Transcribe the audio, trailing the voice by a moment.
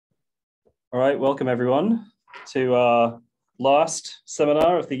All right, welcome everyone to our last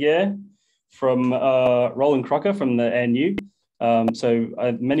seminar of the year from Roland Crocker from the ANU.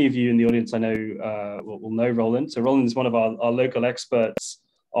 Many of you in the audience I know will know Roland. So Roland is one of our local experts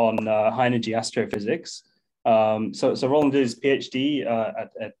on high energy astrophysics. So Roland did his PhD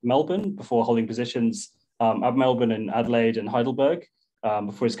at Melbourne before holding positions at Melbourne and Adelaide and Heidelberg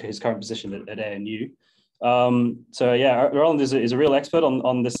before his current position at ANU. Roland is a real expert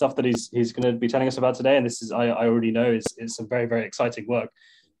on this stuff that he's going to be telling us about today, and this is I already know is some very, very exciting work.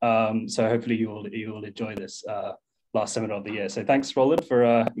 So hopefully you will enjoy this last seminar of the year. So thanks, Roland, for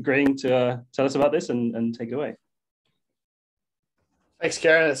agreeing to tell us about this and take it away. Thanks,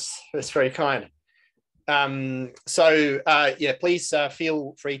 Karen. That's very kind. Please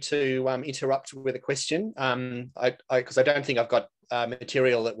feel free to interrupt with a question, because I don't think I've got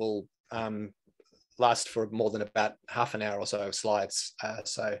material that will last for more than about half an hour or so of slides.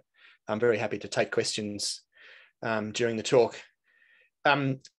 So I'm very happy to take questions during the talk.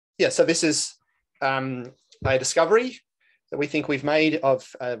 So this is a discovery that we think we've made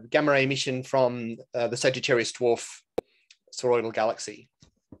of gamma ray emission from the Sagittarius dwarf spheroidal galaxy.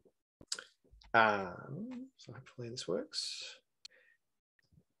 So hopefully this works.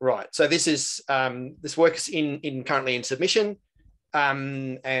 Right, so this is this work is currently in submission.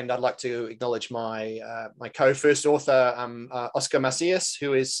 And I'd like to acknowledge my co-first author, Oscar Macias,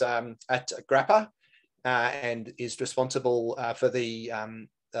 who is at GRAPPA and is responsible for the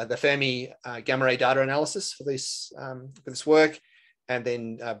Fermi Gamma-Ray data analysis for this work, and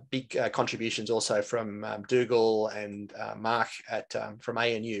then big contributions also from Dougal and Mark from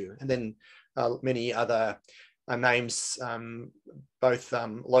ANU, and then many other names, both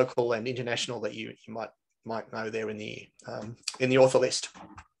local and international, that you might know there in the author list.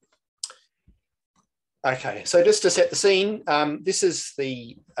 Okay, so just to set the scene, this is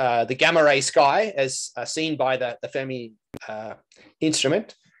the gamma ray sky as seen by the Fermi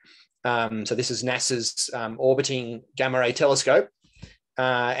instrument. So this is NASA's orbiting gamma ray telescope,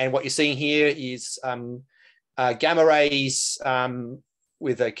 and what you're seeing here is gamma rays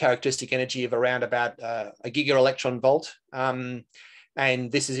with a characteristic energy of around about a giga electron volt.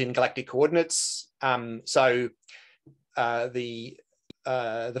 And this is in galactic coordinates. The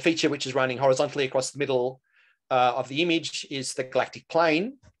feature which is running horizontally across the middle of the image is the galactic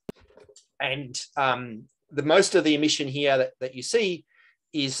plane. And the most of the emission here that you see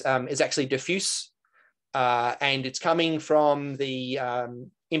is actually diffuse, and it's coming from the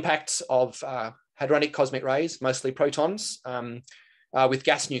impacts of hadronic cosmic rays, mostly protons, with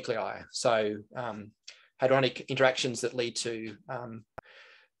gas nuclei. So hadronic interactions that lead to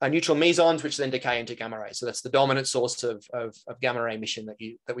neutral mesons, which then decay into gamma rays. So that's the dominant source of gamma ray emission that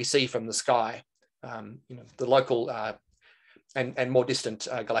we see from the sky, the local and more distant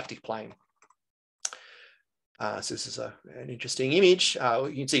galactic plane. So this is an interesting image.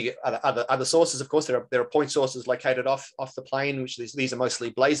 You can see other sources. Of course, there are point sources located off the plane, which these are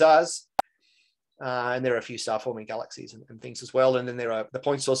mostly blazars. And there are a few star-forming galaxies and things as well. And then there are the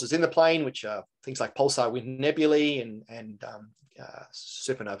point sources in the plane, which are things like pulsar wind nebulae and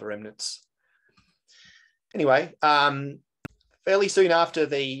supernova remnants. Anyway, fairly soon after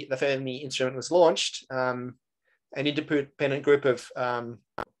the Fermi instrument was launched, an independent group of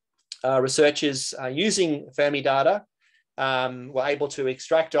researchers using Fermi data were able to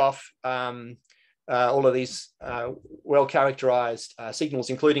extract off all of these well-characterized signals,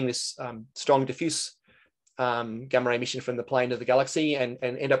 including this strong diffuse gamma ray emission from the plane of the galaxy, and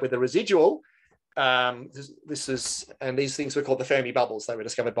end up with a residual. These things were called the Fermi Bubbles. They were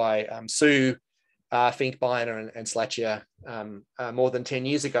discovered by Sue, Finkbeiner, and Slachia more than 10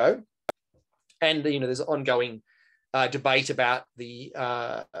 years ago. And there's an ongoing debate about the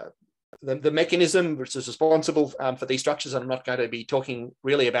mechanism which is responsible for these structures. I'm not going to be talking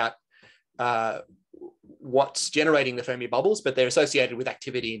really about what's generating the Fermi bubbles, but they're associated with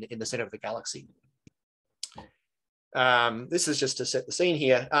activity in the center of the galaxy. This is just to set the scene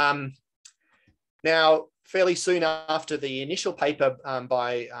here. Now, fairly soon after the initial paper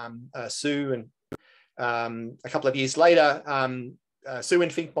by Sue, and a couple of years later, Sue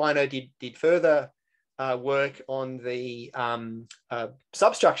and Finkbeiner did further work on the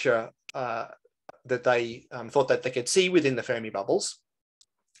substructure that they thought that they could see within the Fermi bubbles.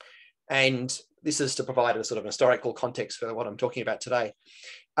 And this is to provide a sort of historical context for what I'm talking about today.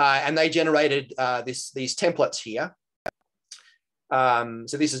 And they generated these templates here.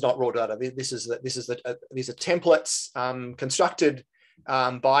 So this is not raw data. These are templates constructed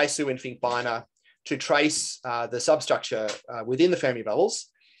by Sue and Finkbeiner to trace the substructure within the Fermi bubbles.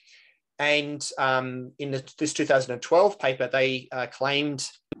 And in this 2012 paper, they claimed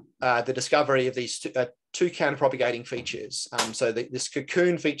the discovery of these two counterpropagating features. So this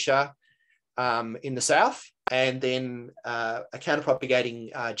cocoon feature in the south, and then a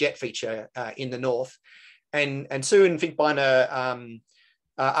counterpropagating jet feature in the north. And Su and Finkbeiner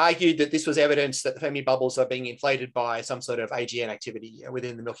argued that this was evidence that the Fermi bubbles are being inflated by some sort of AGN activity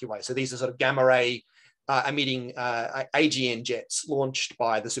within the Milky Way. So these are sort of gamma ray emitting AGN jets launched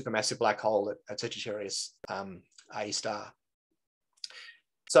by the supermassive black hole at Sagittarius A star.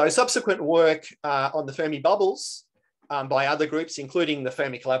 So subsequent work on the Fermi bubbles by other groups, including the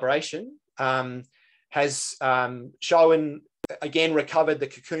Fermi collaboration, has shown, again, recovered the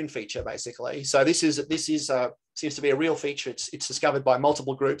cocoon feature, basically. So this seems to be a real feature. It's discovered by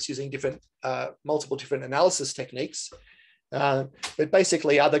multiple groups using multiple different analysis techniques. But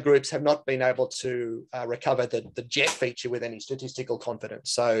basically, other groups have not been able to recover the jet feature with any statistical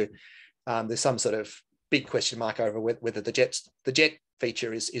confidence. So there's some sort of big question mark over whether the jet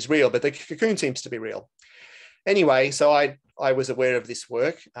feature is real, but the cocoon seems to be real. Anyway, so I was aware of this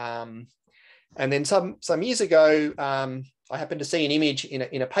work. And then some years ago, I happened to see an image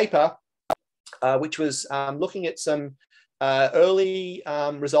in a paper, which was looking at some early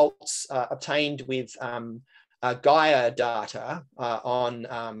results obtained with Gaia data on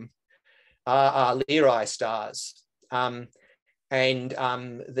RR Lyrae stars. And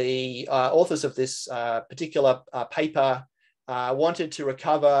the authors of this particular paper wanted to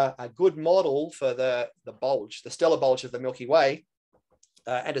recover a good model for the bulge, the stellar bulge of the Milky Way.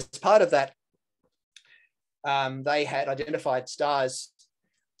 And as part of that, they had identified stars,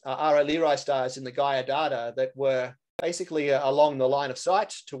 RR Lyrae stars in the Gaia data that were basically along the line of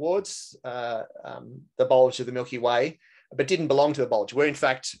sight towards the bulge of the Milky Way, but didn't belong to the bulge. Were in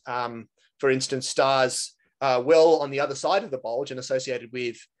fact, for instance, stars well on the other side of the bulge and associated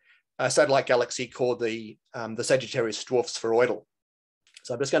with a satellite galaxy called the Sagittarius dwarf spheroidal.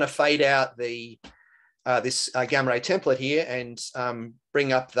 So I'm just going to fade out this gamma-ray template here and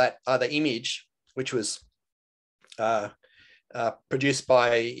bring up that other image, which was produced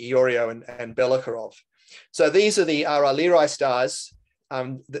by Iorio and Belakarov. So these are the RR Lyrae stars.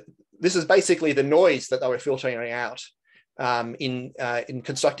 This is basically the noise that they were filtering out in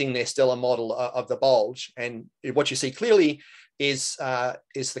constructing their stellar model of the bulge. And what you see clearly is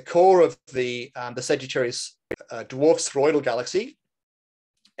the core of the Sagittarius dwarf spheroidal galaxy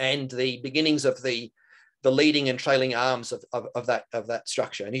and the beginnings of the leading and trailing arms of that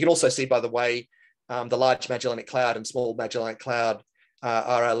structure. And you can also see, by the way, the large Magellanic Cloud and small Magellanic Cloud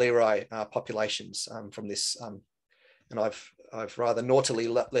RR Lyrae populations from this. And I've rather naughtily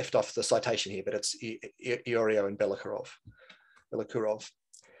left off the citation here, but it's Iorio and Belakarov.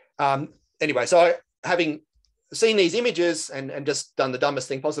 Anyway, so having seen these images and just done the dumbest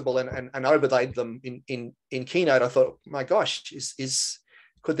thing possible and overlaid them in Keynote, I thought, my gosh,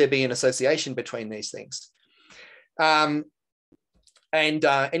 could there be an association between these things?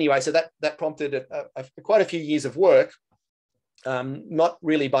 Anyway, so that prompted quite a few years of work, not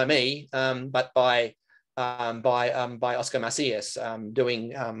really by me, but by Oscar Macias,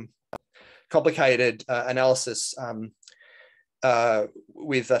 doing complicated analysis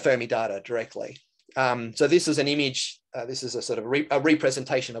with Fermi data directly. So this is an image. This is a sort of a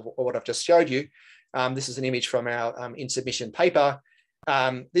representation of what I've just showed you. This is an image from our in-submission paper.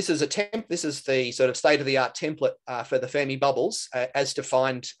 This is the sort of state-of-the-art template for the Fermi bubbles as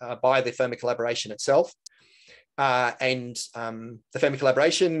defined by the Fermi collaboration itself. And the Fermi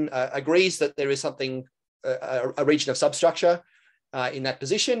collaboration agrees that there is something, a region of substructure in that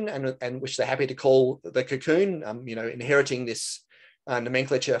position, and which they're happy to call the cocoon, inheriting this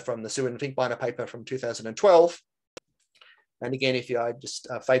nomenclature from the Su and Finkbeiner paper from 2012. And again, if I just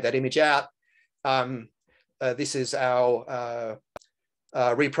fade that image out, this is our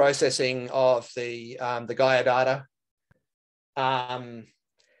reprocessing of the Gaia data.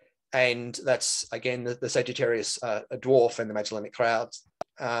 And that's, again, the Sagittarius dwarf and the Magellanic Clouds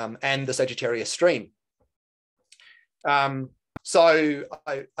and the Sagittarius stream. So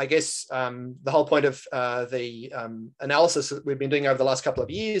I guess the whole point of the analysis that we've been doing over the last couple of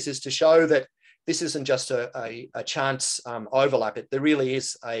years is to show that this isn't just a chance overlap. There really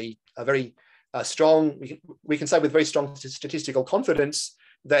is a very strong, we can say with very strong statistical confidence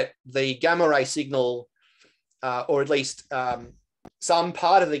that the gamma ray signal, or at least some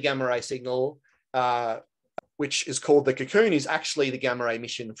part of the gamma ray signal, which is called the cocoon, is actually the gamma ray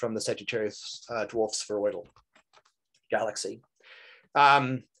emission from the Sagittarius dwarf spheroidal galaxy.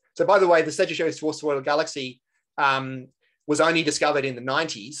 So by the way, the Sagittarius dwarf spheroidal galaxy was only discovered in the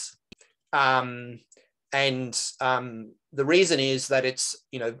 90s. And the reason is that it's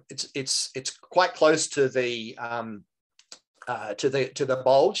quite close to the to the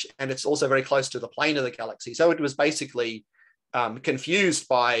bulge, and it's also very close to the plane of the galaxy. So it was basically confused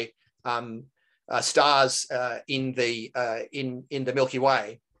by stars in the Milky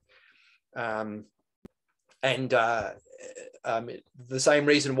Way, and the same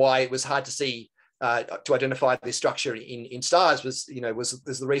reason why it was hard to see to identify this structure in stars was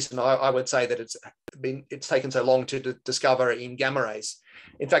the reason I would say that it's taken so long to discover in gamma rays.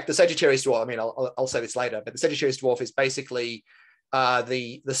 In fact, the Sagittarius dwarf, I mean, I'll say this later, but the Sagittarius dwarf is basically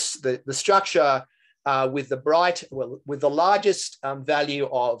the structure with the largest value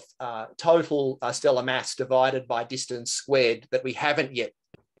of total stellar mass divided by distance squared that we haven't yet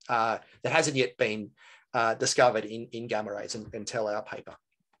that hasn't yet been discovered in gamma rays until our paper.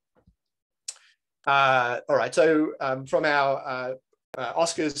 All right, so from our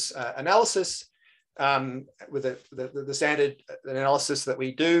Oscar's analysis, with the standard analysis that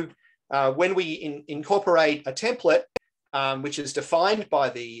we do, when we incorporate a template which is defined by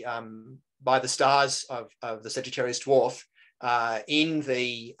the stars of the Sagittarius dwarf in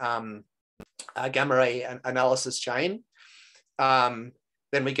the gamma ray analysis chain,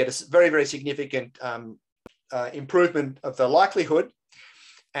 then we get a very, very significant improvement of the likelihood,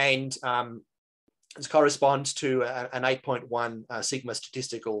 and this corresponds to an 8.1 sigma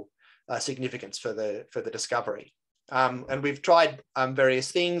statistical significance for the discovery. And we've tried various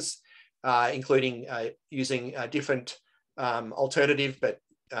things, including using different alternative but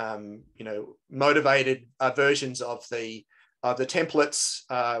motivated versions of the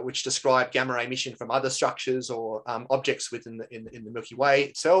templates which describe gamma ray emission from other structures or objects within the Milky Way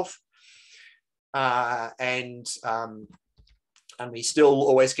itself, and we still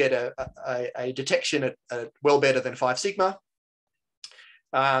always get a detection at well better than 5 sigma.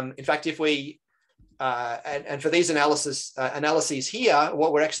 In fact, if we and for these analyses here,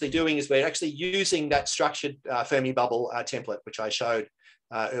 what we're actually doing is we're actually using that structured Fermi bubble template, which I showed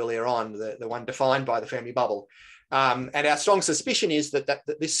earlier on, the one defined by the Fermi bubble. And our strong suspicion is that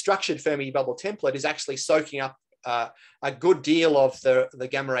this structured Fermi bubble template is actually soaking up a good deal of the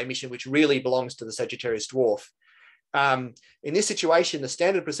gamma ray emission, which really belongs to the Sagittarius dwarf. In this situation, the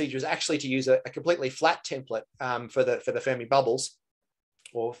standard procedure is actually to use a completely flat template for the Fermi bubbles,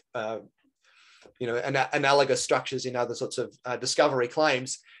 or analogous structures in other sorts of discovery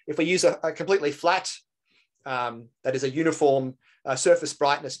claims. If we use a completely flat, that is a uniform surface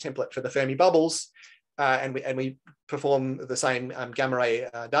brightness template for the Fermi bubbles, and we perform the same gamma ray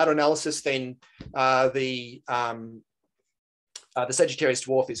data analysis, then the Sagittarius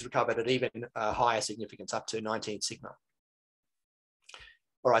dwarf is recovered at even higher significance, up to 19 sigma.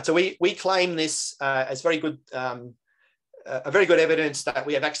 All right, so we claim this as very good, a very good evidence that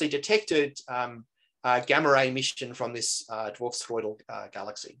we have actually detected gamma ray emission from this dwarf spheroidal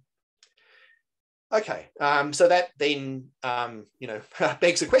galaxy. Okay, so that then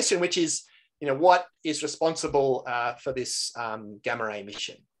begs the question, which is, what is responsible for this gamma ray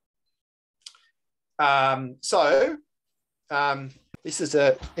emission? This is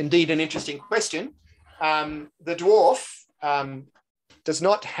indeed an interesting question. The dwarf does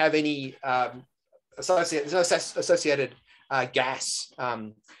not have any associated gas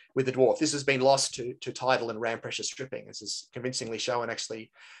with the dwarf. This has been lost to tidal and ram pressure stripping. This is convincingly shown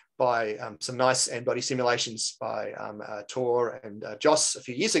actually by some nice n-body simulations by Tor and Joss a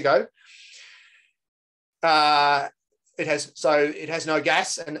few years ago. It has no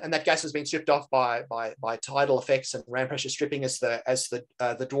gas, and that gas has been stripped off by tidal effects and ram pressure stripping as the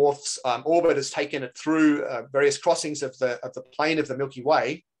dwarf's orbit has taken it through various crossings of the plane of the Milky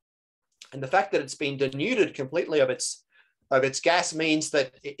Way. And the fact that it's been denuded completely of its gas means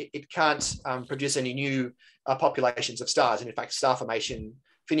that it can't produce any new populations of stars. And in fact,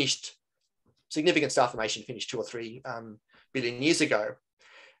 significant star formation finished 2 or 3 billion years ago.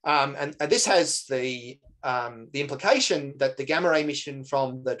 And this has the implication that the gamma ray emission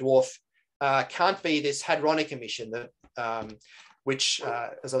from the dwarf can't be this hadronic emission that, which,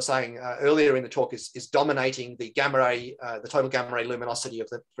 as I was saying earlier in the talk, is dominating the gamma ray, the total gamma ray luminosity of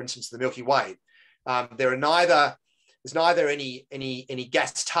for instance, the Milky Way. There's neither any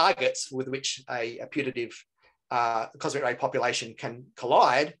gas targets with which a putative cosmic ray population can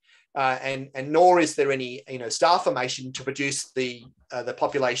collide, and nor is there any star formation to produce the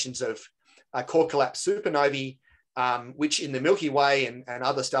populations of core collapse supernovae, which in the Milky Way and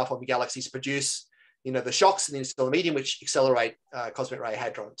other star-forming galaxies produce the shocks in the interstellar medium which accelerate cosmic ray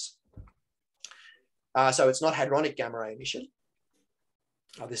hadrons. So it's not hadronic gamma ray emission.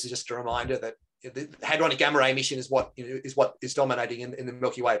 This is just a reminder that the hadronic gamma ray emission is what is dominating in the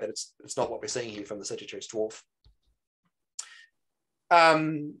Milky Way, but it's not what we're seeing here from the Sagittarius dwarf.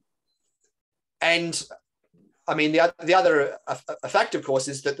 And I mean, the other fact, of course,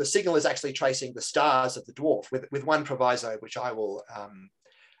 is that the signal is actually tracing the stars of the dwarf with one proviso, which I will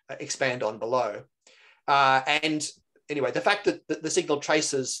expand on below. And anyway, the fact that the signal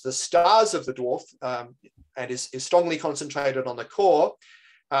traces the stars of the dwarf and is strongly concentrated on the core,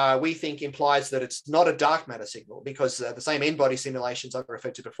 we think implies that it's not a dark matter signal, because the same n-body simulations I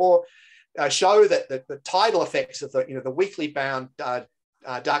referred to before show that the tidal effects of the weakly bound dark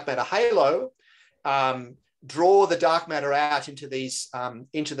matter halo draw the dark matter out into these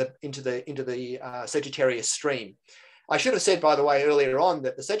into the Sagittarius stream. I should have said, by the way, earlier on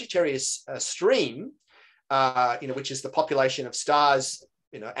that the Sagittarius stream, which is the population of stars,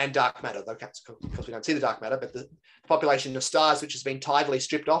 and dark matter, though of course we don't see the dark matter, but the population of stars which has been tidally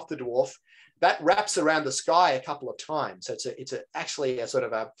stripped off the dwarf, that wraps around the sky a couple of times. So it's actually a sort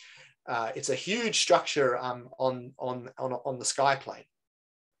of it's a huge structure on the sky plane.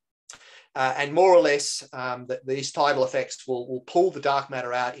 And more or less, these tidal effects will pull the dark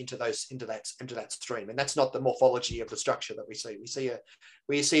matter out into that stream, and that's not the morphology of the structure that we see.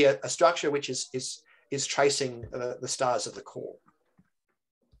 We see a structure which is tracing the stars of the core.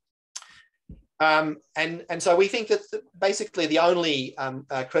 And so we think that basically the only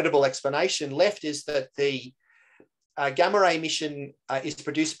credible explanation left is that the gamma-ray emission is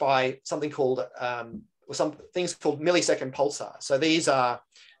produced by something called some things called millisecond pulsars. So these are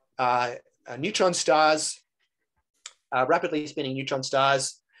neutron stars, rapidly spinning neutron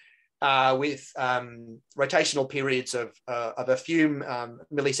stars with rotational periods of a few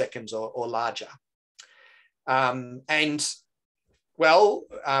milliseconds or larger. And well,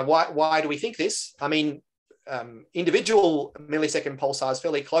 why do we think this? I mean, individual millisecond pulsars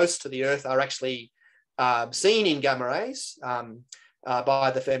fairly close to the Earth are actually seen in gamma rays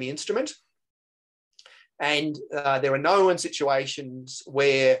by the Fermi instrument. And there are known situations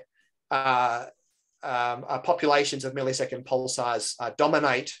where populations of millisecond pulsars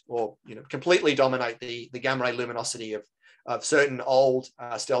dominate or completely dominate the gamma ray luminosity of certain old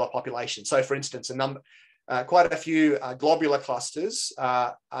stellar populations. So, for instance, quite a few globular clusters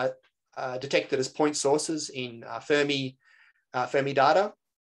are detected as point sources in Fermi data,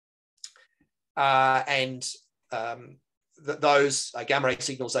 and those gamma ray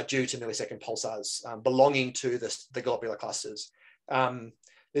signals are due to millisecond pulsars belonging to the globular clusters.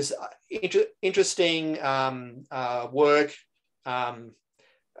 There's interesting work,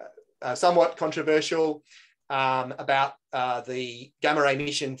 somewhat controversial, about the gamma ray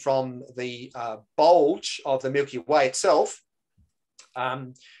emission from the bulge of the Milky Way itself.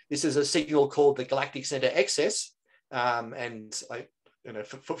 This is a signal called the Galactic Centre excess, and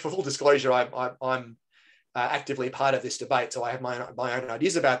for full disclosure, I'm actively part of this debate, so I have my own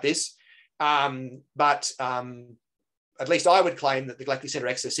ideas about this. But at least I would claim that the Galactic Centre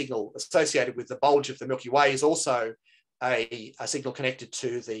excess signal associated with the bulge of the Milky Way is also a signal connected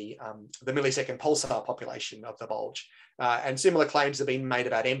to the millisecond pulsar population of the bulge. And similar claims have been made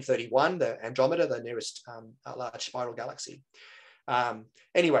about M31, the Andromeda, the nearest large spiral galaxy.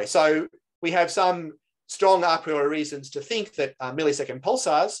 Anyway, so we have some strong a priori reasons to think that millisecond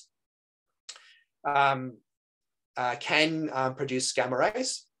pulsars can produce gamma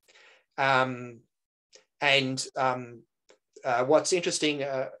rays. What's interesting,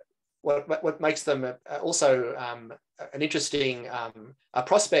 what makes them also an interesting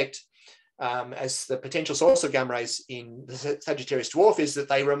prospect as the potential source of gamma rays in the Sagittarius dwarf is that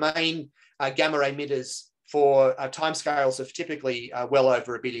they remain gamma ray emitters for timescales of typically well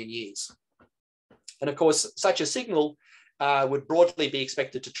over 1 billion years. And of course, such a signal would broadly be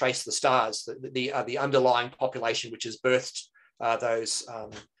expected to trace the stars, the underlying population which has birthed those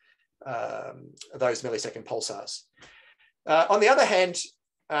millisecond pulsars. On the other hand,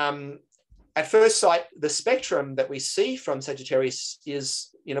 at first sight, the spectrum that we see from Sagittarius is,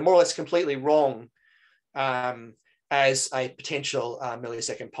 more or less completely wrong as a potential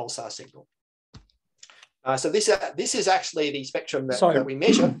millisecond pulsar signal. So this is actually the spectrum that we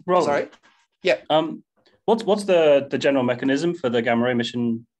measure. Roland, sorry, yeah. What's the general mechanism for the gamma ray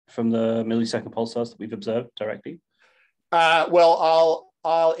emission from the millisecond pulsars that we've observed directly? Well,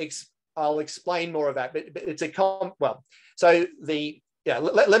 I'll explain more of that, but it's so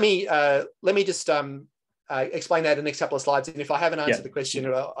let me just explain that in the next couple of slides, and if I haven't answered the question,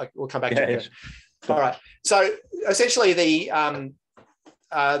 we'll come back to it. All right. So essentially, the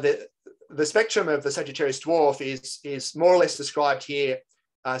spectrum of the Sagittarius dwarf is more or less described here.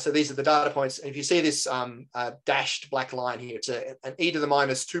 So these are the data points, and if you see this dashed black line here, it's an e to the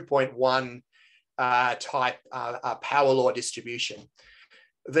minus 2.1 type power law distribution.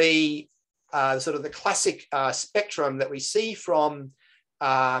 The sort of the classic spectrum that we see from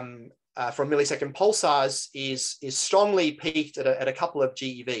from millisecond pulsars is strongly peaked at a couple of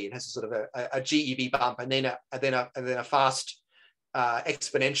GeV. It has a sort of a GeV bump, and then a fast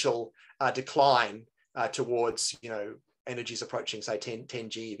exponential decline towards, you know, energies approaching, say, 10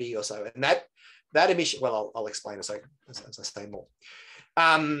 GeV or so. And that emission, well, I'll explain as I say more.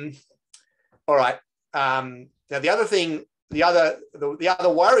 All right. Now the other thing, the other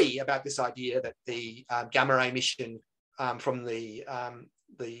worry about this idea that the gamma ray emission from the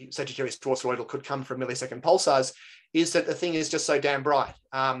Sagittarius dwarf spheroidal could come from millisecond pulsars is that the thing is just so damn bright.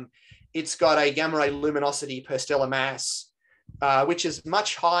 It's got a gamma ray luminosity per stellar mass, which is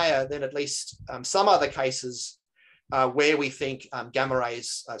much higher than at least some other cases where we think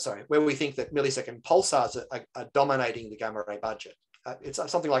where we think that millisecond pulsars are dominating the gamma ray budget. It's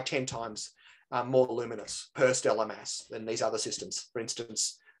something like 10 times more luminous per stellar mass than these other systems. For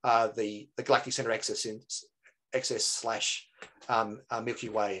instance, the Galactic Centre XS/ Milky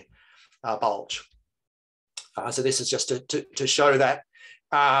Way bulge. So this is just to show that.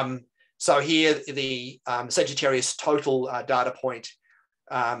 So here the Sagittarius total data point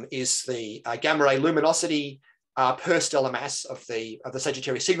is the gamma ray luminosity per stellar mass of the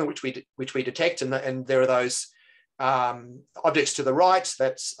Sagittarius signal, which we detect, and there are those objects to the right.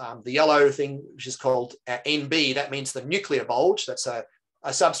 That's the yellow thing, which is called NB. That means the nuclear bulge. That's a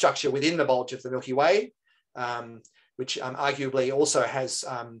substructure within the bulge of the Milky Way, which arguably also has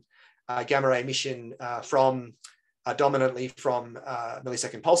gamma ray emission dominantly from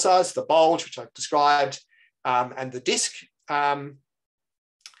millisecond pulsars, the bulge, which I've described, and the disk,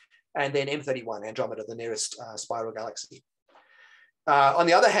 and then M31, Andromeda, the nearest spiral galaxy. On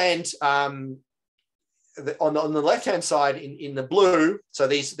the other hand, on the left-hand side in the blue, so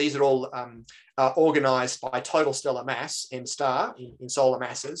these are all organized by total stellar mass, M star, in solar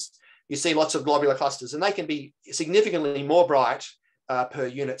masses. You see lots of globular clusters, and they can be significantly more bright per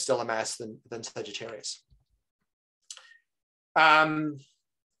unit stellar mass than Sagittarius.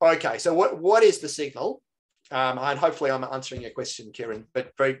 Okay, so what is the signal? And hopefully I'm answering your question, Kieran,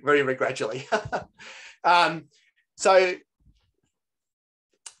 but very, very gradually. So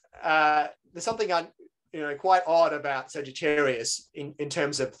there's something quite odd about Sagittarius in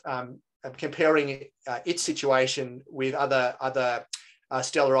terms of comparing its situation with other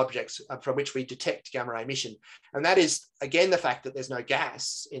stellar objects from which we detect gamma ray emission, and that is again the fact that there's no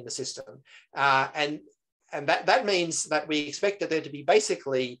gas in the system, and that means that we expect that there to be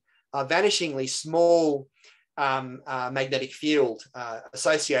basically a vanishingly small magnetic field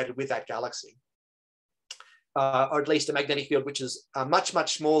associated with that galaxy, or at least a magnetic field which is much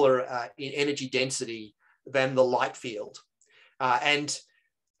smaller in energy density than the light field, and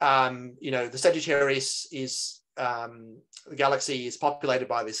the Sagittarius is. The galaxy is populated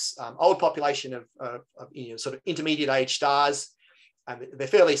by this old population of sort of intermediate age stars. They're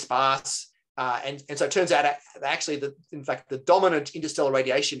fairly sparse, and so it turns out actually in fact the dominant interstellar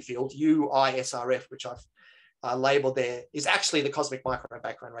radiation field, UISRF, which I've labeled there, is actually the cosmic microwave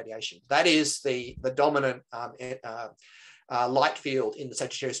background radiation. That is the dominant light field in the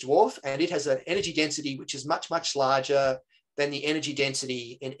Sagittarius dwarf, and it has an energy density which is much larger than the energy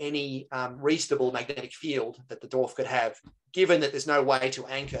density in any reasonable magnetic field that the dwarf could have, given that there's no way to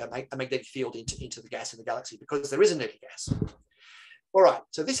anchor a magnetic field into the gas in the galaxy because there isn't any gas. All right,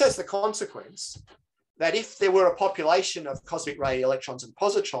 so this has the consequence that if there were a population of cosmic ray electrons and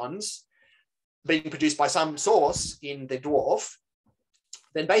positrons being produced by some source in the dwarf,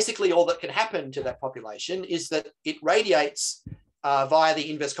 then basically all that can happen to that population is that it radiates via the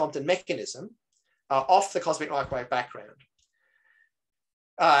inverse Compton mechanism off the cosmic microwave background.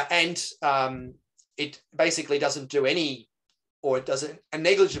 It basically doesn't do any, or it does a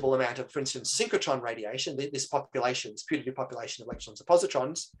negligible amount of, for instance, synchrotron radiation, this putative population of electrons and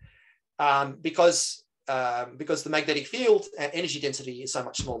positrons, because the magnetic field energy density is so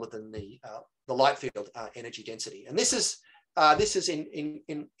much smaller than the light field energy density. And this is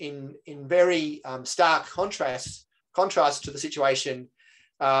in very stark contrast to the situation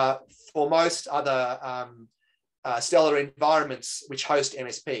for most other stellar environments which host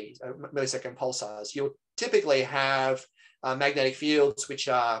MSPs, millisecond pulsars. You'll typically have magnetic fields which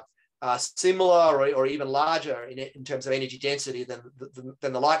are similar or even larger in terms of energy density than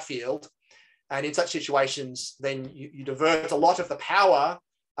the light field. And in such situations, then you divert a lot of the power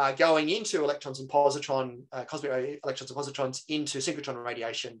going into electrons and positron, cosmic ray electrons and positrons into synchrotron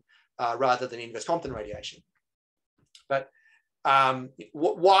radiation rather than inverse Compton radiation. But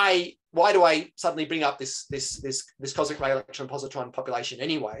why do I suddenly bring up this cosmic ray electron positron population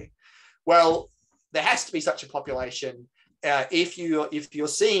anyway? Well, there has to be such a population if you're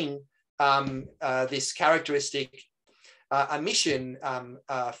seeing this characteristic emission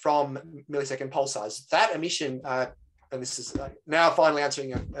from millisecond pulsars. That emission, and this is now finally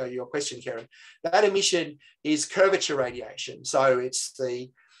answering your question, Karen, that emission is curvature radiation. So it's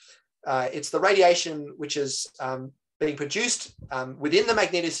the radiation which is being produced within the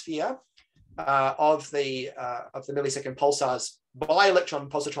magnetosphere of the millisecond pulsars by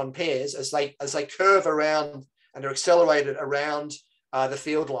electron-positron pairs as they curve around and are accelerated around the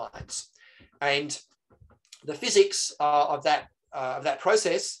field lines. And the physics of that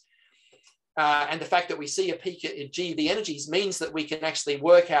process and the fact that we see a peak in GeV energies means that we can actually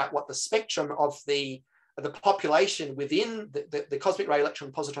work out what the spectrum of the population within the cosmic ray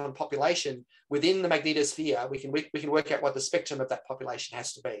electron-positron population within the magnetosphere. We can work out what the spectrum of that population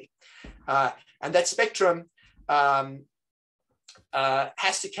has to be, and that spectrum has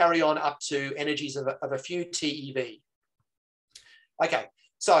to carry on up to energies of a few TeV. Okay,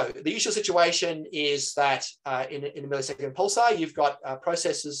 so the usual situation is that in a millisecond pulsar, you've got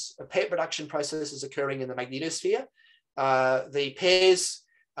processes, pair production processes occurring in the magnetosphere. The pairs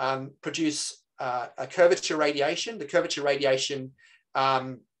produce a curvature radiation. The curvature radiation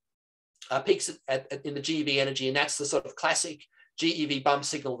peaks in the GeV energy, and that's the sort of classic GeV bump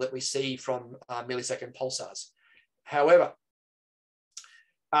signal that we see from millisecond pulsars. However,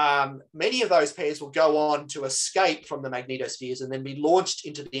 many of those pairs will go on to escape from the magnetospheres and then be launched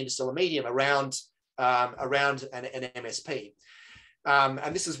into the interstellar medium around an MSP.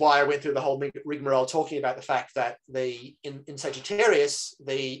 And this is why I went through the whole rigmarole talking about the fact that in Sagittarius,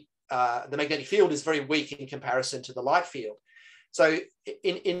 the magnetic field is very weak in comparison to the light field. So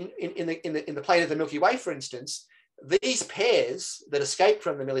in the plane of the Milky Way, for instance, these pairs that escape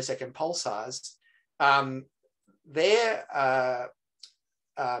from the millisecond pulsars, the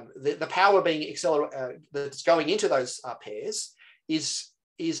power being that's going into those pairs is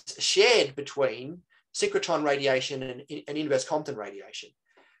shared between synchrotron radiation and inverse Compton radiation.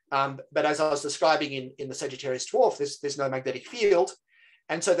 But as I was describing in the Sagittarius dwarf, there's no magnetic field.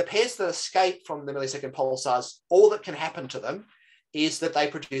 And so the pairs that escape from the millisecond pulsars, all that can happen to them is that they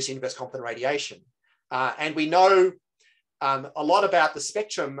produce inverse Compton radiation. And we know a lot about the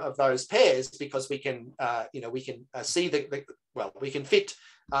spectrum of those pairs because we can see we can fit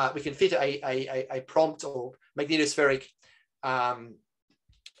a prompt or magnetospheric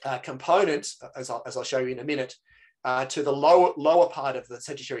component, as I'll show you in a minute, to the lower part of the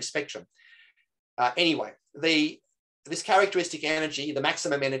Sagittarius spectrum. Anyway, this characteristic energy, the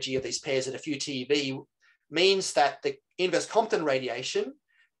maximum energy of these pairs at a few TeV, means that the inverse Compton radiation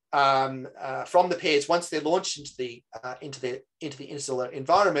from the pairs, once they're launched into the interstellar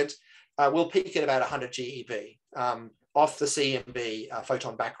environment, will peak at about 100 GeV off the CMB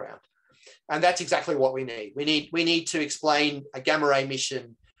photon background, and that's exactly what we need. We need to explain a gamma ray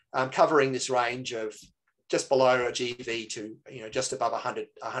emission covering this range of just below a GeV to just above 100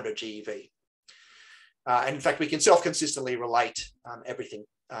 GeV. And in fact, we can self-consistently relate everything.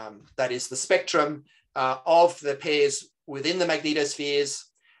 That is the spectrum of the pairs within the magnetospheres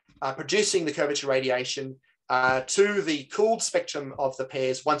producing the curvature radiation to the cooled spectrum of the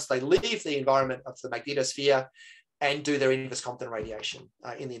pairs once they leave the environment of the magnetosphere and do their inverse Compton radiation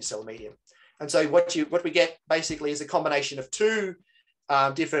in the interstellar medium. And so what we get basically is a combination of two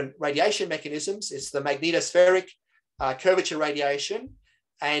different radiation mechanisms. It's the magnetospheric curvature radiation,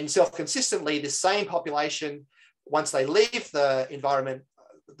 and self-consistently, the same population, once they leave the environment,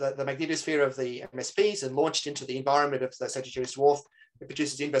 the magnetosphere of the MSPs and launched into the environment of the Sagittarius dwarf, it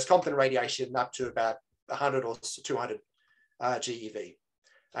produces inverse Compton radiation up to about 100 or 200 GeV.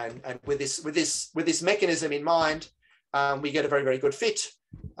 And with this mechanism in mind, we get a very, very good fit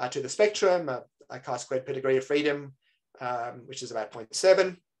to the spectrum, a chi-squared per degree of freedom, which is about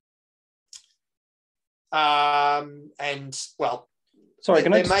 0.7. And well, sorry,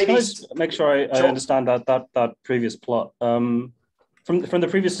 can I just make sure I understand that previous plot? From the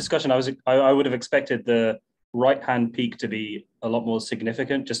previous discussion, I would have expected the right-hand peak to be a lot more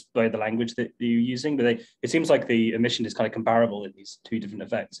significant just by the language that you're using, but it seems like the emission is kind of comparable in these two different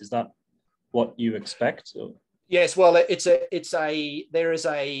effects. Is that what you expect? Or? Yes, well, there is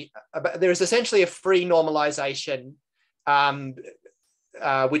essentially a free normalization,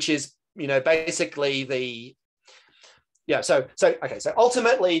 which is basically so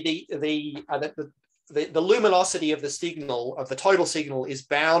ultimately the luminosity of the signal, of the total signal, is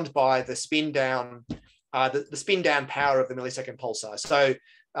bound by the spin down. The spin down power of the millisecond pulsar. So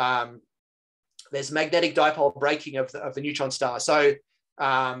there's magnetic dipole breaking of the neutron star. So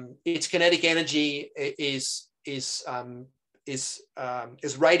its kinetic energy is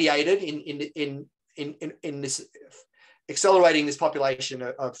radiated in this, accelerating this population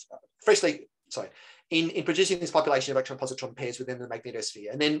of freshly in producing this population of electron-positron pairs within the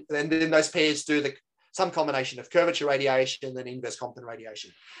magnetosphere. And then those pairs do some combination of curvature radiation and inverse Compton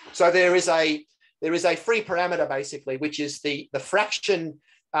radiation. So there is a free parameter basically, which is the fraction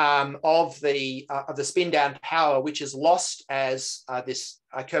of the spin down power, which is lost as this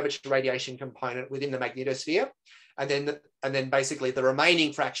curvature radiation component within the magnetosphere, and then basically the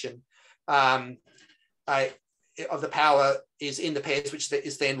remaining fraction of the power is in the pairs, which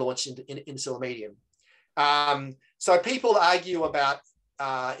is then launched in solar medium. So people argue about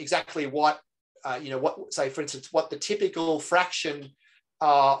exactly what say for instance what the typical fraction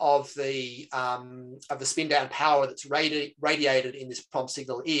of the spin down power that's radiated in this prompt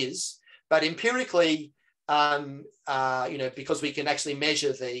signal is, but empirically, because we can actually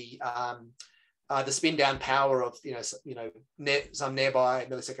measure the spin down power of some nearby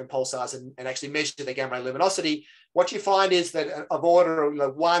millisecond pulsars and actually measure the gamma ray luminosity, what you find is that of order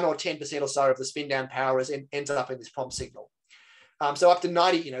of 1 or 10% or so of the spin down power ends up in this prompt signal. So up to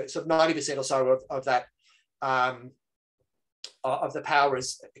 90% or so of that. Of the power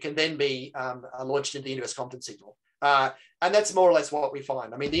can then be launched into the inverse Compton signal. And that's more or less what we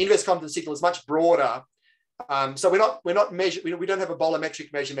find. I mean, the inverse Compton signal is much broader. So we don't have a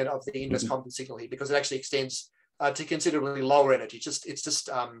bolometric measurement of the inverse Compton signal here because it actually extends to considerably lower energy. It's just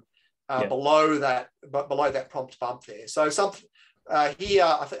below that prompt bump there. So here,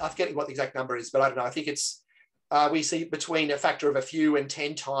 I forget what the exact number is, but I don't know. I think it's we see between a factor of a few and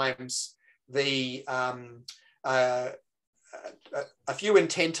 10 times the a few and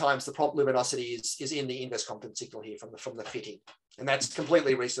 10 times the prompt luminosity is in the inverse Compton signal here from the fitting, and that's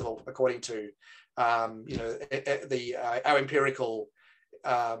completely reasonable according to our empirical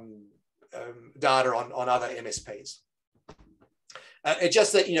data on other MSPs. It's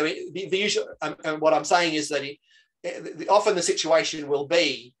just that the usual, and what I'm saying is that often the situation will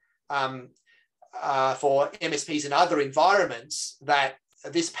be for MSPs in other environments that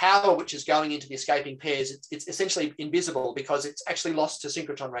this power which is going into the escaping pairs, it's essentially invisible because it's actually lost to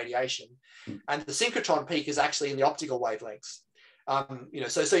synchrotron radiation. And the synchrotron peak is actually in the optical wavelengths.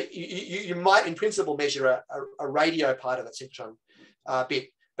 So you might in principle measure a radio part of that synchrotron bit,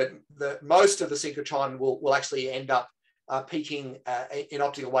 but most of the synchrotron will actually end up peaking in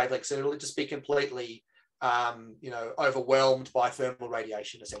optical wavelengths, and it'll just be completely overwhelmed by thermal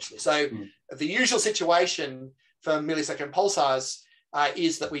radiation essentially. So the usual situation for millisecond pulsars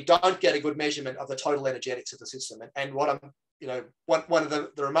is that we don't get a good measurement of the total energetics of the system. And what one of the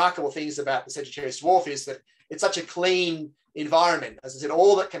remarkable things about the Sagittarius dwarf is that it's such a clean environment. As I said,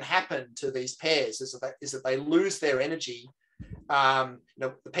 all that can happen to these pairs is that they lose their energy.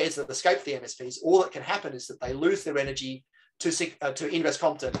 The pairs that escape the MSPs, all that can happen is that they lose their energy to inverse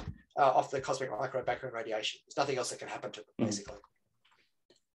Compton off the cosmic microwave background radiation. There's nothing else that can happen to them, basically.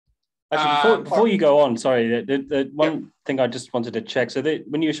 Actually, before you go on, sorry, the one thing I just wanted to check. So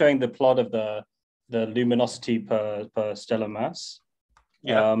when you were showing the plot of the luminosity per stellar mass,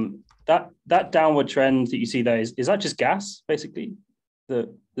 that downward trend that you see there, is that just gas, basically,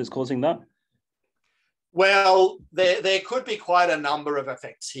 that's causing that? Well, there could be quite a number of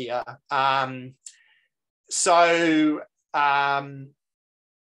effects here. So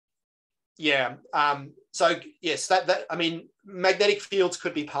yes, I mean, magnetic fields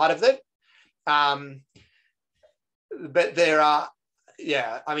could be part of it, but there are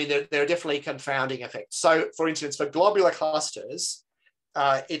definitely confounding effects. So, for instance, for globular clusters,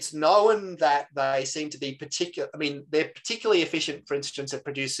 it's known that they seem to be they're particularly efficient, for instance, at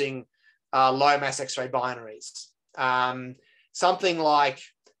producing low mass X-ray binaries, something like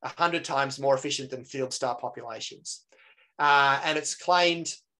 100 times more efficient than field star populations, and it's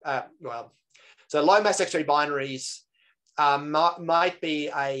claimed. So low mass X-ray binaries might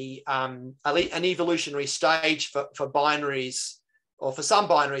be an evolutionary stage for binaries, or for some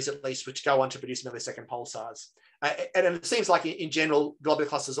binaries at least, which go on to produce millisecond pulsars. And it seems like in general, globular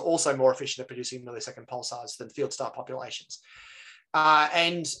clusters are also more efficient at producing millisecond pulsars than field star populations.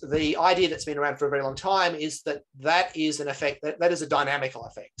 And the idea that's been around for a very long time is that is an effect, that is a dynamical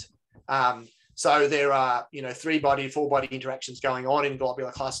effect. So there are 3-body, 4-body interactions going on in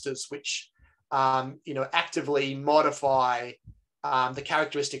globular clusters, which actively modify the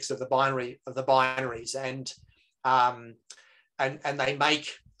characteristics of the binaries, and they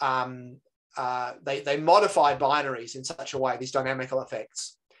make they modify binaries in such a way, these dynamical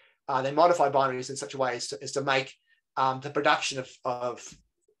effects. They modify binaries in such a way as to make the production of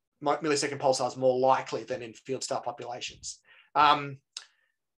millisecond pulsars more likely than in field star populations.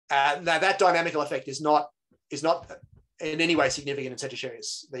 Now that dynamical effect is not in any way significant in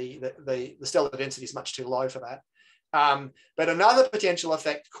Sagittarius. The stellar density is much too low for that. But another potential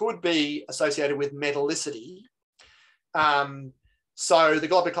effect could be associated with metallicity. So the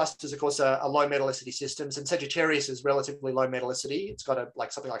globular clusters, of course, are low metallicity systems, and Sagittarius is relatively low metallicity. It's got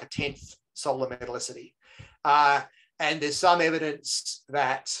something like a 10th solar metallicity. And there's some evidence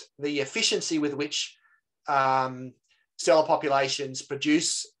that the efficiency with which stellar populations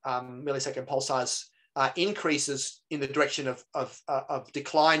produce millisecond pulsars increases in the direction of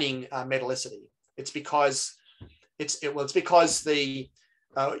declining metallicity. It's because there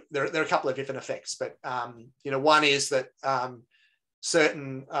are a couple of different effects, but one is that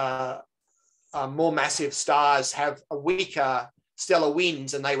certain more massive stars have a weaker stellar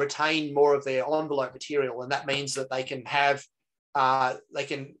winds and they retain more of their envelope material, and that means that they can have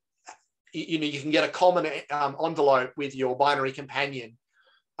you can get a common envelope with your binary companion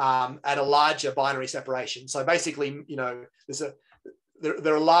at a larger binary separation. So basically, there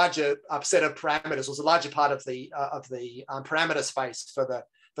are a larger set of parameters, or a larger part of the parameter space for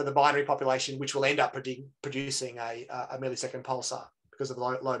the binary population, which will end up producing a millisecond pulsar because of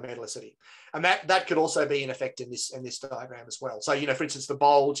low metallicity. And that could also be an effect in this diagram as well. So, for instance, the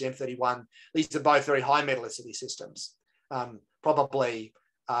bulge, M31, these are both very high metallicity systems, probably,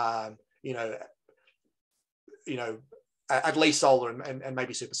 at least solar and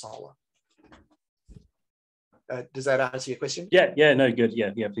maybe super solar. Does that answer your question? Yeah, no, good.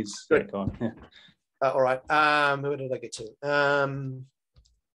 Yeah, please. Good. Go on. Yeah. All right. Where did I get to?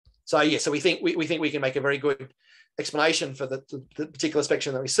 So we think we can make a very good explanation for the particular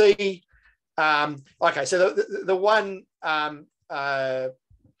spectrum that we see. Okay, so the one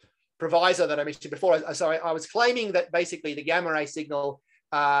proviso that I mentioned before, I was claiming that basically the gamma ray signal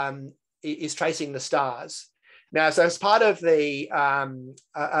is tracing the stars. Now, so as part of the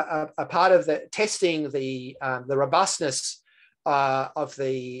testing the robustness of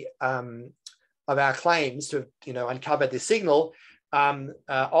our claims to uncover this signal,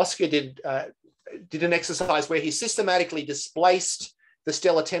 Oscar did an exercise where he systematically displaced the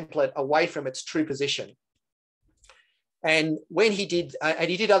stellar template away from its true position. And when he did, and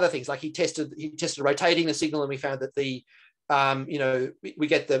he did other things, like he tested rotating the signal, and we found that we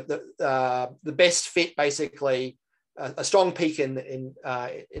get the best fit, basically a strong peak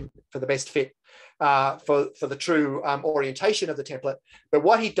for the best fit for the true orientation of the template. But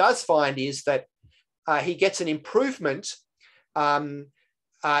what he does find is that he gets an improvement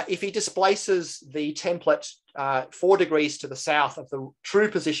if he displaces the template 4 degrees to the south of the true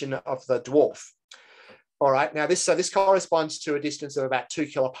position of the dwarf. All right. Now this corresponds to a distance of about 2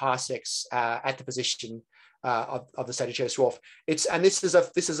 kiloparsecs at the position of the Sagittarius dwarf. This is a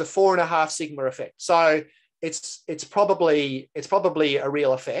 4.5 sigma effect. So it's probably a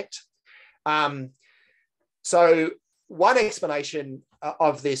real effect. So one explanation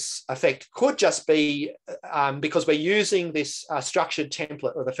of this effect could just be because we're using this structured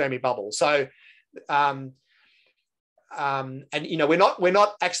template of the Fermi bubble. So we're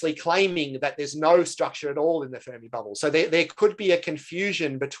not actually claiming that there's no structure at all in the Fermi bubble. So there could be a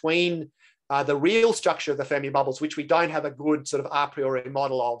confusion between the real structure of the Fermi bubbles, which we don't have a good sort of a priori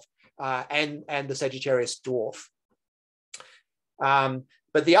model of, and the Sagittarius dwarf.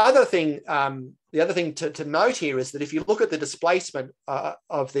 But the other thing to note here is that if you look at the displacement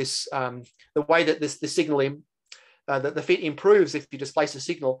of this, the way that the signal that the fit improves if you displace the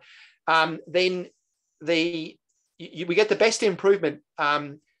signal, then we get the best improvement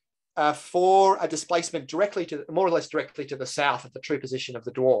for a displacement more or less directly to the south of the true position of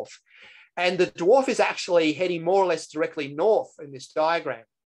the dwarf. And the dwarf is actually heading more or less directly north in this diagram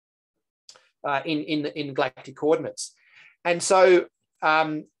in galactic coordinates. And so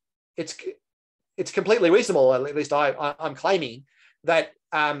it's completely reasonable, at least I'm claiming, that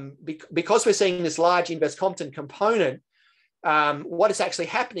because we're seeing this large inverse Compton component, what is actually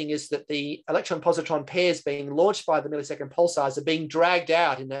happening is that the electron-positron pairs being launched by the millisecond pulsars are being dragged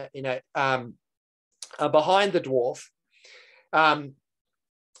out behind the dwarf,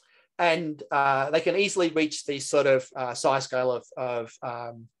 and they can easily reach the sort of size scale of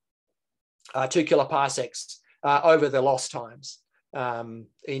 2 kiloparsecs over the lost times, as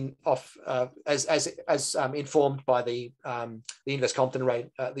informed by the inverse Compton rate,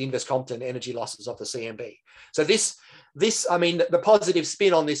 the inverse Compton energy losses of the CMB. So this, I mean, the positive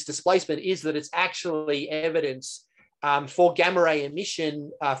spin on this displacement is that it's actually evidence for gamma ray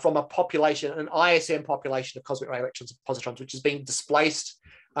emission from a population, an ISM population of cosmic ray electrons and positrons, which is being displaced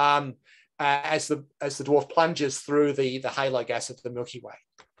as the dwarf plunges through the halo gas of the Milky Way.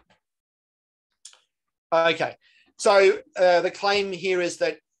 Okay, so the claim here is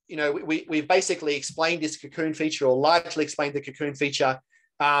that we've basically explained this cocoon feature, or largely explained the cocoon feature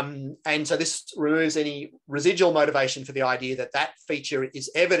And so this removes any residual motivation for the idea that that feature is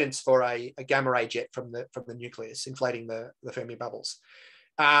evidence for a gamma ray jet from the nucleus inflating the Fermi bubbles.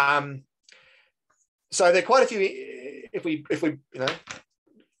 So there are quite a few. If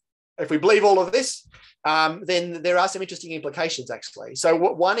we believe all of this, then there are some interesting implications actually. So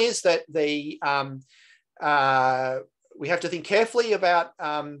one is that we have to think carefully about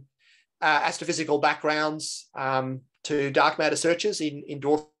astrophysical backgrounds to dark matter searches in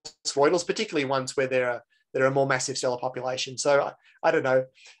dwarf spheroidals, particularly ones where there are a more massive stellar population. So I don't know.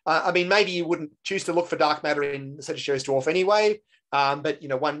 I mean, maybe you wouldn't choose to look for dark matter in the Sagittarius dwarf anyway, but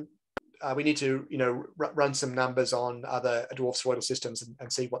we need to run some numbers on other dwarf spheroidal systems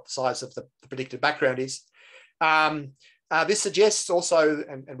and see what the size of the predicted background is. This suggests also,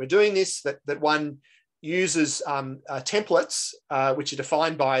 and we're doing this, that one uses templates which are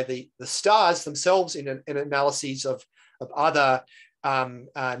defined by the stars themselves in analyses of other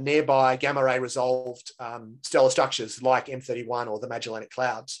nearby gamma ray resolved stellar structures like M31 or the Magellanic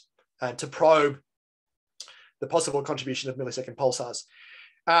Clouds to probe the possible contribution of millisecond pulsars.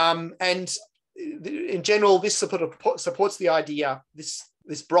 And in general, this supports the idea, this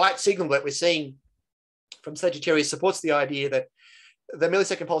bright signal that we're seeing from Sagittarius supports the idea that the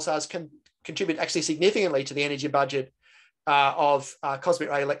millisecond pulsars can contribute actually significantly to the energy budget of cosmic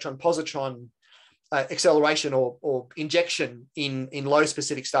ray electron-positron acceleration or injection in low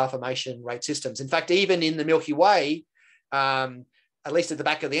specific star formation rate systems. In fact, even in the Milky Way, at least at the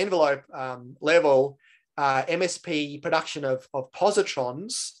back of the envelope level, MSP production of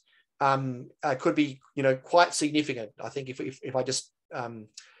positrons could be quite significant. I think if I just do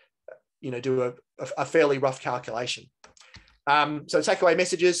a fairly rough calculation. So takeaway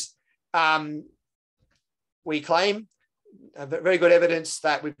messages. We claim very good evidence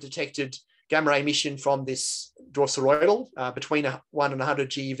that we've detected gamma ray emission from this dwarf spheroidal between 1 and 100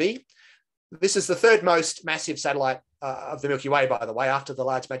 GeV. This is the third most massive satellite of the Milky Way, by the way, after the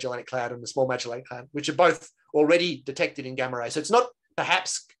Large Magellanic Cloud and the Small Magellanic Cloud, which are both already detected in gamma ray. So it's not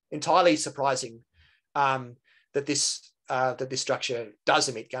perhaps entirely surprising that this structure does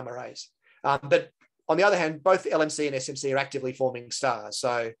emit gamma rays. But on the other hand, both LMC and SMC are actively forming stars.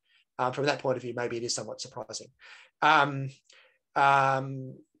 So from that point of view, maybe it is somewhat surprising.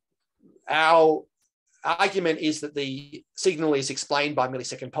 Our argument is that the signal is explained by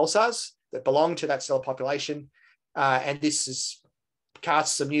millisecond pulsars that belong to that stellar population. And this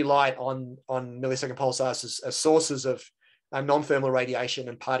casts some new light on millisecond pulsars as sources of non-thermal radiation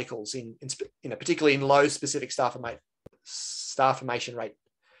and particles particularly in low specific star formation rate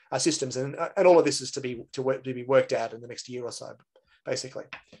systems. And all of this is to be worked out in the next year or so, basically.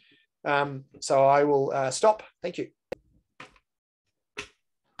 So I will stop. Thank you.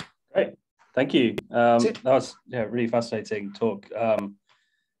 Great. Thank you. That was really fascinating talk.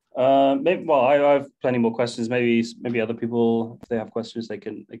 Maybe, I have plenty more questions. Maybe other people, if they have questions, they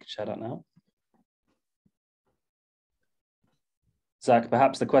can shout out now. Zach,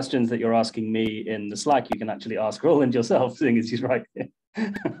 perhaps the questions that you're asking me in the Slack, you can actually ask Roland yourself, seeing as he's right here.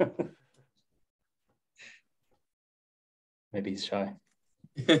 Maybe he's shy.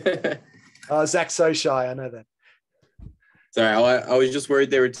 Zach's so shy, I know that. Sorry, I was just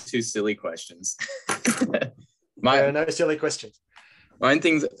worried there were two silly questions. There are no silly questions. Mine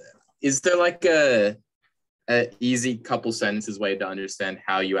things, is there like a easy couple sentences way to understand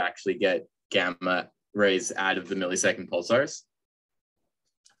how you actually get gamma rays out of the millisecond pulsars?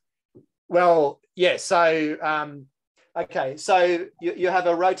 Well, yeah, so, okay, so you have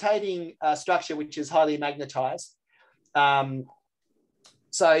a rotating structure which is highly magnetized.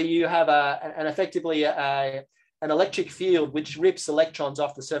 So you have effectively an electric field which rips electrons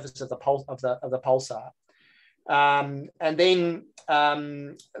off the surface of the pulsar. And then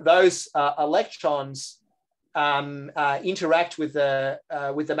those electrons interact with the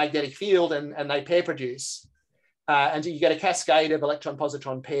magnetic field and they pair produce. And you get a cascade of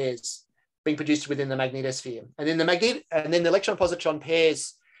electron-positron pairs being produced within the magnetosphere. And then the electron-positron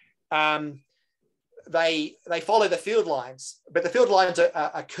pairs, they follow the field lines, but the field lines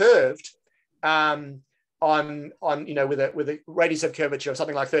are curved with a radius of curvature of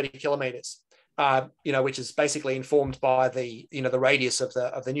something like 30 kilometers. Which is basically informed by the radius of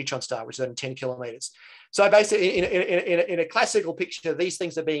the neutron star, which is only 10 kilometers. So basically, in a classical picture, these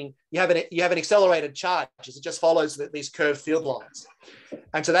things are you have an accelerated charge. It just follows these curved field lines,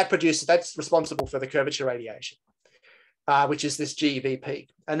 and so that's responsible for the curvature radiation, which is this GeV peak,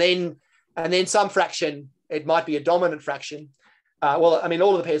 and then some fraction. It might be a dominant fraction. All of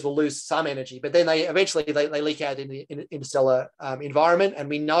the pairs will lose some energy, but then they eventually leak out in the interstellar environment, and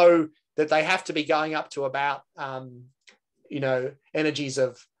we know that they have to be going up to about energies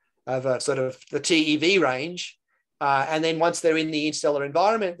of a sort of the TeV range. And then once they're in the interstellar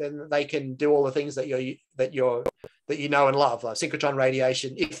environment, then they can do all the things that you know and love, like synchrotron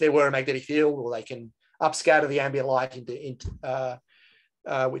radiation, if there were a magnetic field, or they can upscatter the ambient light into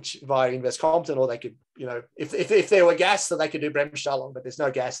which via inverse Compton, or they could, if there were gas, so they could do Bremsstrahlung, but there's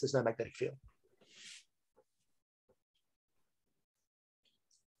no gas, there's no magnetic field.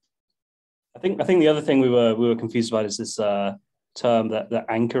 I think the other thing we were confused about is this term, that the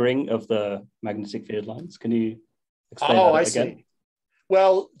anchoring of the magnetic field lines. Can you explain that again? See.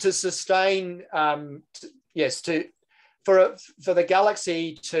 Well, to sustain, for the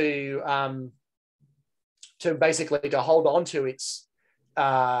galaxy to basically to hold on to its,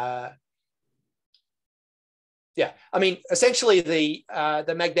 essentially the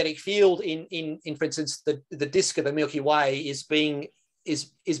magnetic field in for instance the disk of the Milky Way is being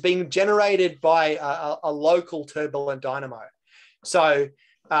generated by a local turbulent dynamo. So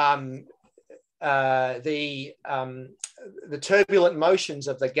the turbulent motions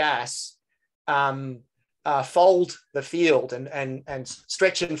of the gas fold the field and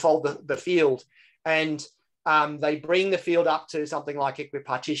stretch and fold the field, and they bring the field up to something like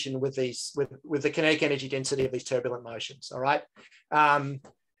equipartition with the kinetic energy density of these turbulent motions. All right.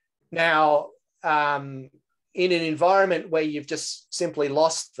 Now, in an environment where you've just simply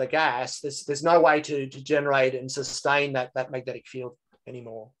lost the gas, there's no way to generate and sustain that magnetic field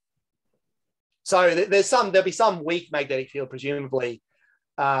anymore. So there'll be some weak magnetic field, presumably,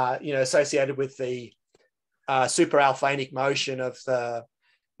 associated with the super alphanic motion of the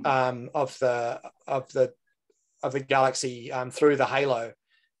galaxy through the halo,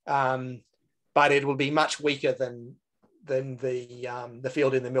 but it will be much weaker than the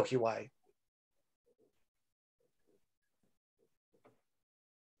field in the Milky Way.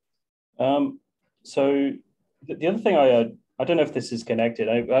 So the other thing I don't know if this is connected.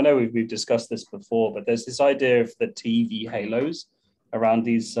 I know we've discussed this before, but there's this idea of the TeV halos around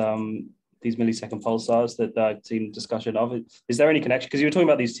these millisecond pulsars that I've seen discussion of. Is there any connection? Because you were talking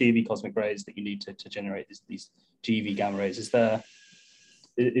about these TeV cosmic rays that you need to generate these GeV gamma rays. Are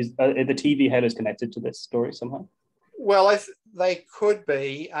the TeV halos connected to this story somehow? Well, they could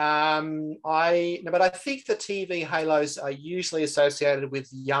be. But I think the TeV halos are usually associated with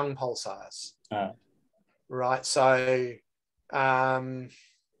young pulsars. Right. So,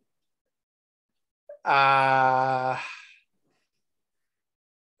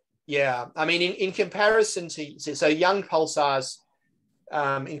 yeah, I mean, in comparison to, so young pulsars,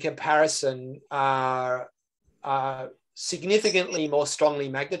 in comparison, are significantly more strongly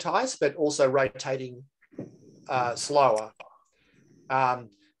magnetized, but also rotating slower.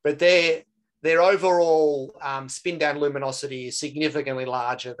 But their overall spin down luminosity is significantly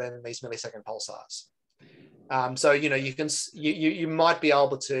larger than these millisecond pulsars. So you might be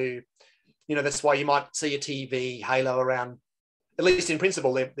able to, that's why you might see a TeV halo around, at least in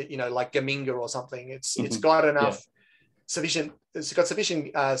principle, like Gaminga or something. It's got enough sufficient. It's got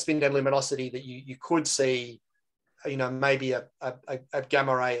sufficient spin down luminosity that you could see, maybe a TeV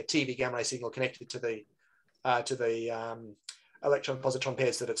gamma ray signal connected to the electron-positron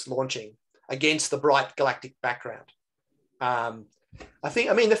pairs that it's launching against the bright galactic background.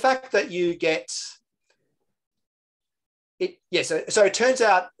 The fact that you get it, so it turns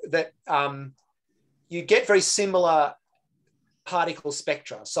out that you get very similar particle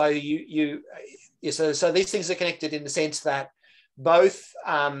spectra. So so these things are connected in the sense that both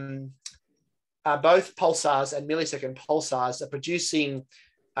pulsars and millisecond pulsars are producing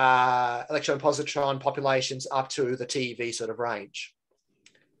electron-positron populations up to the TeV sort of range,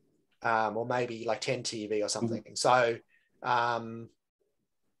 or maybe like 10 TeV or something. So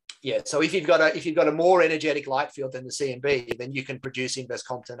so if you've got a more energetic light field than the CMB, then you can produce inverse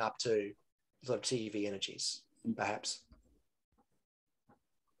Compton up to sort of TeV energies, perhaps.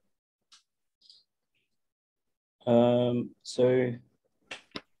 So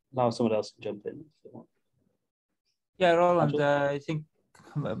now someone else can jump in. Yeah, Roland, I think,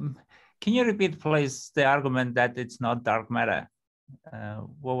 can you repeat, please, the argument that it's not dark matter?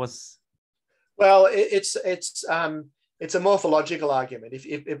 What was? Well, it's a morphological argument.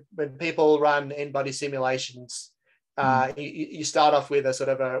 If when people run n-body simulations, you start off with a sort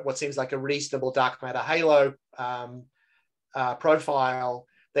of what seems like a reasonable dark matter halo profile.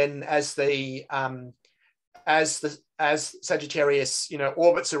 Then as Sagittarius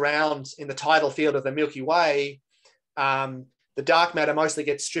orbits around in the tidal field of the Milky Way, the dark matter mostly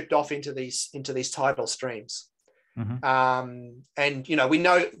gets stripped off into these tidal streams. And we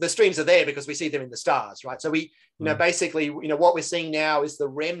know the streams are there because we see them in the stars, right? So we basically what we're seeing now is the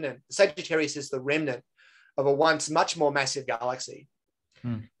remnant. Sagittarius is the remnant a once much more massive galaxy.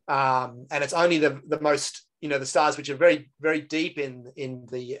 Hmm. And it's only the most, the stars which are very, very deep in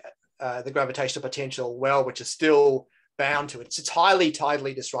the gravitational potential well, which are still bound to it. It's a highly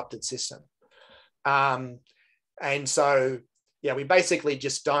tidally disrupted system. And so, yeah, we basically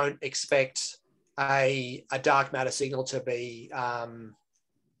just don't expect a dark matter signal to be, to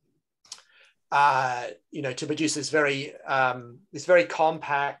produce this very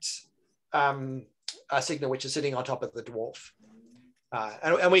compact signal which is sitting on top of the dwarf.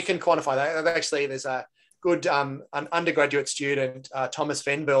 And we can quantify that. Actually, there's a good an undergraduate student, Thomas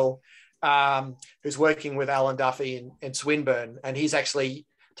Venville, who's working with Alan Duffy in Swinburne, and he's actually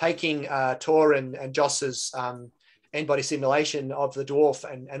taking Tor and Joss's n-body simulation of the dwarf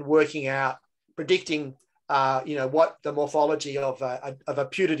and working out, predicting, what the morphology of a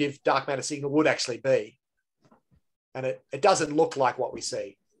putative dark matter signal would actually be. And it doesn't look like what we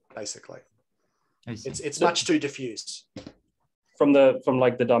see, basically. It's much too diffuse. From the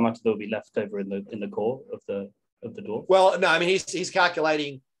dark matter that will be left over in the core of the dwarf. Well, no, I mean he's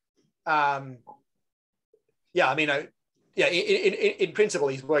calculating. In principle,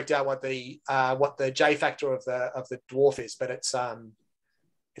 he's worked out what the J factor of the dwarf is, but it's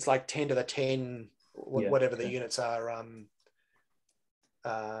like 10 to the 10, whatever the units are.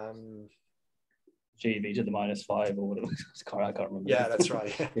 GeV to the -5 or whatever. I can't remember. Yeah, that's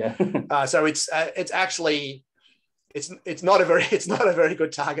right. Yeah. So it's actually it's not a very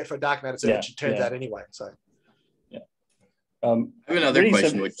good target for dark matter. So it turns out anyway. So yeah. I have another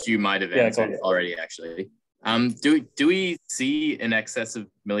question which you might have answered already. Actually, do we see in excess of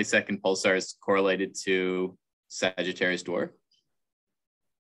millisecond pulsars correlated to Sagittarius dwarf?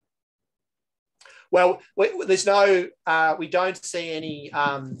 Well, there's no. We don't see any.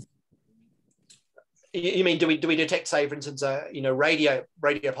 You mean do we detect, say, for instance, radio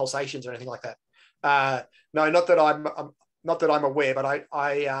pulsations or anything like that? No, not that I'm aware. But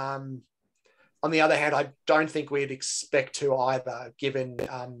I on the other hand, I don't think we'd expect to either, given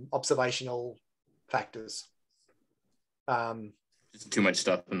observational factors. Just too much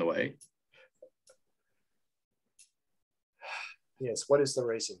stuff in the way. Yes. What is the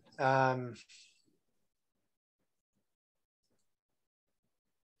reason?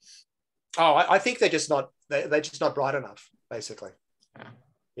 I think they're just not bright enough, basically.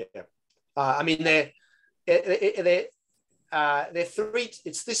 Yeah. I mean, they're three.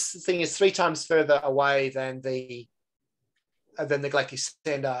 This thing is 3 times further away than the Galactic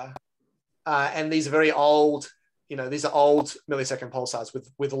Centre, and these are very old. These are old millisecond pulsars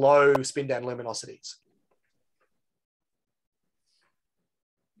with low spin down luminosities.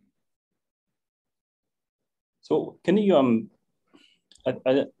 So can you I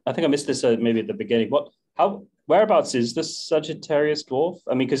think I missed this maybe at the beginning. Whereabouts is the Sagittarius dwarf?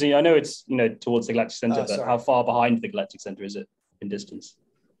 I mean, because I know it's towards the Galactic Centre, but how far behind the Galactic Centre is it in distance?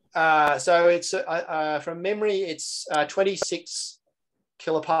 So it's from memory, it's 26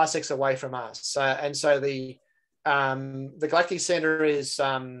 kiloparsecs away from us. And so the Galactic Centre is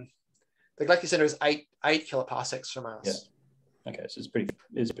 8 kiloparsecs from us. Yeah. Okay, so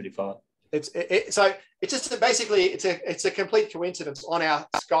it's pretty far. So it's just basically it's a complete coincidence on our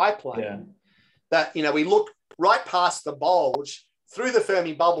sky plane that we look right past the bulge through the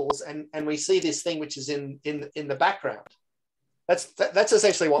Fermi bubbles and we see this thing which is in the background. That's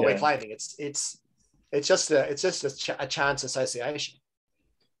essentially what we're claiming. It's just a chance association.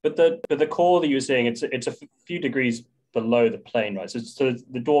 But the core that you were saying, it's a few degrees below the plane, right? So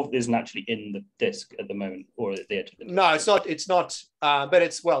the dwarf isn't actually in the disk at the moment, or at the edge of the disk. No, it's not. But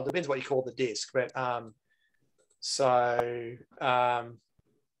it depends what you call the disk. But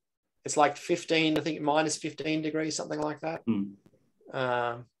it's like 15, I think minus 15 degrees, something like that.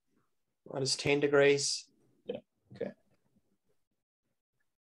 Minus 10 degrees. Yeah. Okay.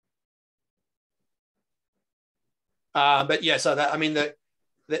 But yeah, so that, I mean,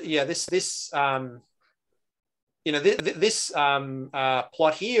 this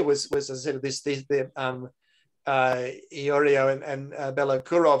plot here was as I said, Iorio and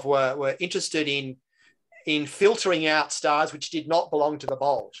Belokurov were interested in filtering out stars which did not belong to the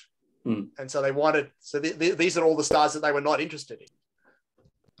bulge, and so they wanted. So these are all the stars that they were not interested in.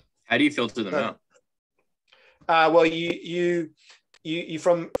 How do you filter them out? Well, you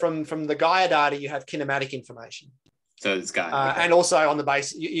from the Gaia data, you have kinematic information. So it's Gaia, and also on the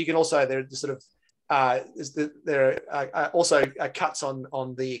base, you can also there sort of. There are also cuts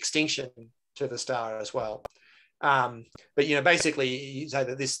on the extinction to the star as well. But basically you say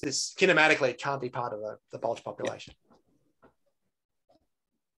that this kinematically can't be part of the bulge population.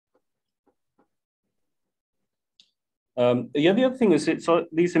 The other thing is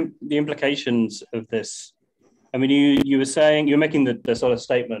the implications of this I mean, you were saying, you were making the sort of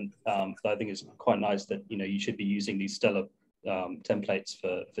statement that I think is quite nice, that you should be using these stellar templates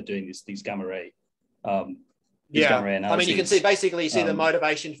for doing these gamma ray. Gamma ray analyses. I mean, you can see basically the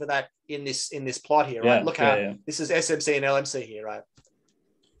motivation for that in this plot here, right? Look how this is SMC and LMC here, right?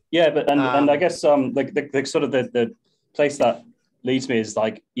 Yeah, but and I guess the sort of the place that leads me is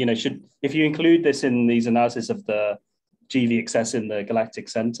like, if you include this in these analysis of the GV excess in the Galactic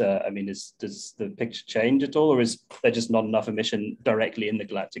Centre, I mean, does the picture change at all, or is there just not enough emission directly in the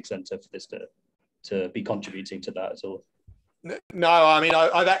Galactic Centre for this to be contributing to that at all? No, I mean,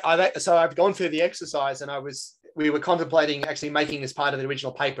 I've gone through the exercise, and we were contemplating actually making this part of the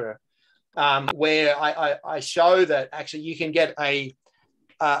original paper, where I show that actually you can get a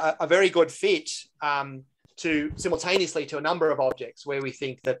very good fit to simultaneously to a number of objects where we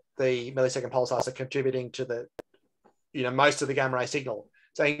think that the millisecond pulsars are contributing to the most of the gamma ray signal.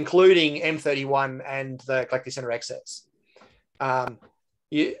 So including M31 and the Galactic Centre excess.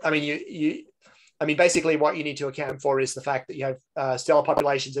 Basically what you need to account for is the fact that you have stellar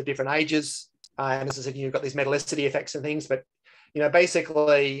populations of different ages. And as I said, you've got these metallicity effects and things, but,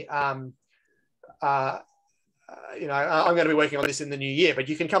 basically, I'm going to be working on this in the new year, but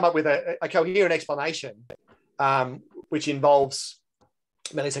you can come up with a coherent explanation, which involves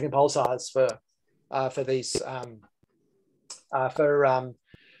millisecond pulsars for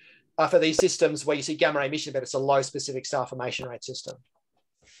these systems where you see gamma ray emission, but it's a low specific star formation rate system.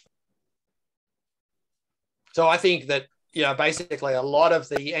 So I think that, basically a lot of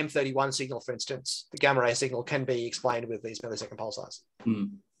the M31 signal, for instance, the gamma ray signal can be explained with these millisecond pulsars.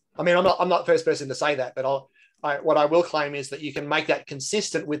 I mean, I'm not the first person to say that, but what I will claim is that you can make that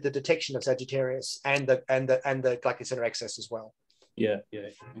consistent with the detection of Sagittarius and the Galactic Centre excess as well. Yeah.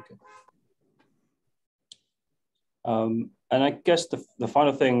 Okay. And I guess the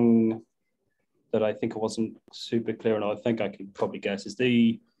final thing that I think I wasn't super clear on, I think I could probably guess, is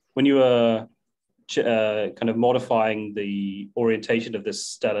when you were kind of modifying the orientation of this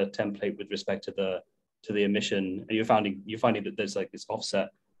stellar template with respect to the emission, and you're finding that there's like this offset,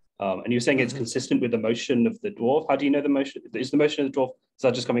 and you're saying it's consistent with the motion of the dwarf. How do you know the motion? Is the motion of the dwarf, is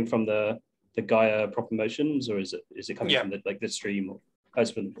that just coming from the Gaia proper motions, or is it coming from the stream, or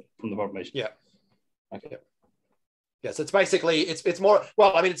from the proper motion? Yeah. Okay. Yeah. Yeah, so it's basically it's more,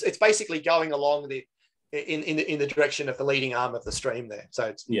 well, I mean, it's basically going along in the direction of the leading arm of the stream there. So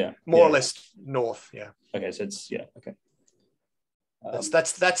it's more or less north. Yeah. Okay, so it's okay.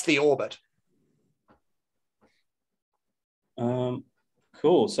 That's the orbit.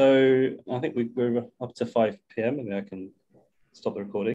 Cool. So I think we're up to 5 p.m. and I can stop the recording.